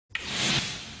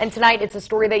And tonight, it's a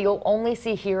story that you'll only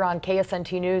see here on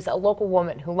KSNT News. A local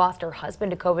woman who lost her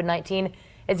husband to COVID-19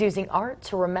 is using art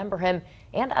to remember him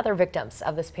and other victims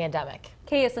of this pandemic.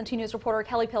 KSNT News reporter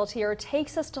Kelly Peltier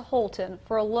takes us to Holton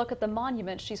for a look at the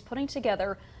monument she's putting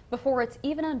together before it's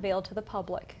even unveiled to the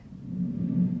public.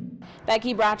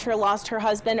 Becky Bratcher lost her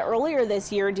husband earlier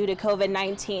this year due to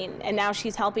COVID-19, and now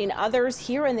she's helping others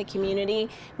here in the community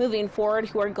moving forward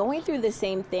who are going through the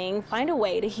same thing find a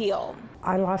way to heal.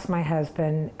 I lost my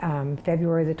husband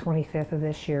February the 25th of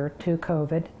this year to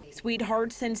COVID.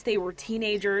 Sweethearts since they were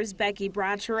teenagers, Becky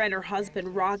Bratcher and her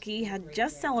husband Rocky had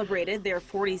just celebrated their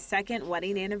 42nd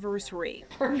wedding anniversary.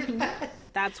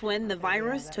 That's when the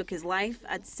virus took his life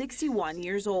at 61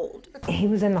 years old. He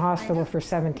was in the hospital for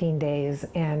 17 days,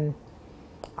 and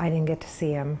I didn't get to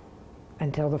see him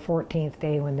until the 14th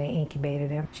day when they incubated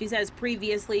him. She says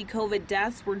previously COVID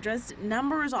deaths were just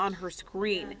numbers on her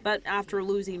screen, but after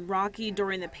losing Rocky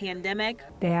during the pandemic,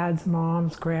 dads,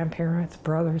 moms, grandparents,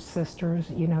 brothers, sisters,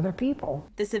 you know, they're people.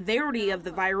 The severity of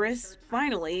the virus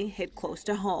finally hit close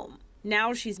to home.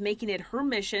 Now she's making it her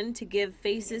mission to give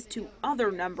faces to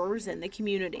other numbers in the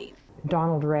community.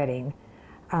 Donald Redding,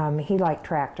 he liked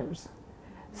tractors.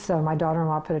 So my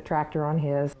daughter-in-law put a tractor on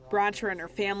his. Bratcher and her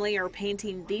family are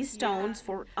painting these stones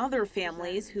for other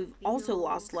families who've also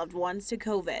lost loved ones to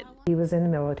COVID. He was in the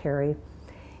military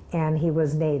and he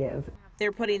was Native.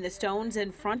 They're putting the stones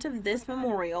in front of this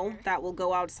memorial that will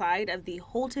go outside of the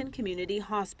Holton Community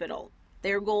Hospital.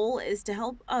 Their goal is to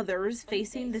help others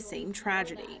facing the same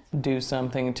tragedy. Do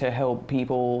something to help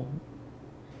people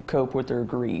cope with their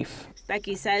grief.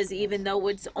 Becky says even though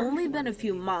it's only been a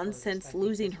few months since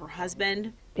losing her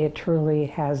husband, it truly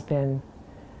has been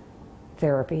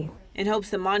therapy. In hopes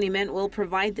the monument will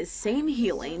provide the same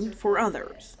healing for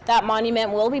others. That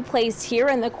monument will be placed here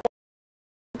in the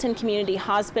Holton Community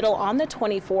Hospital on the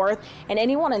 24th, and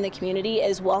anyone in the community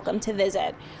is welcome to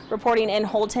visit. Reporting in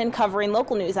Holton, covering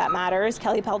local news that matters,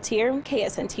 Kelly Peltier,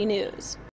 KSNT News.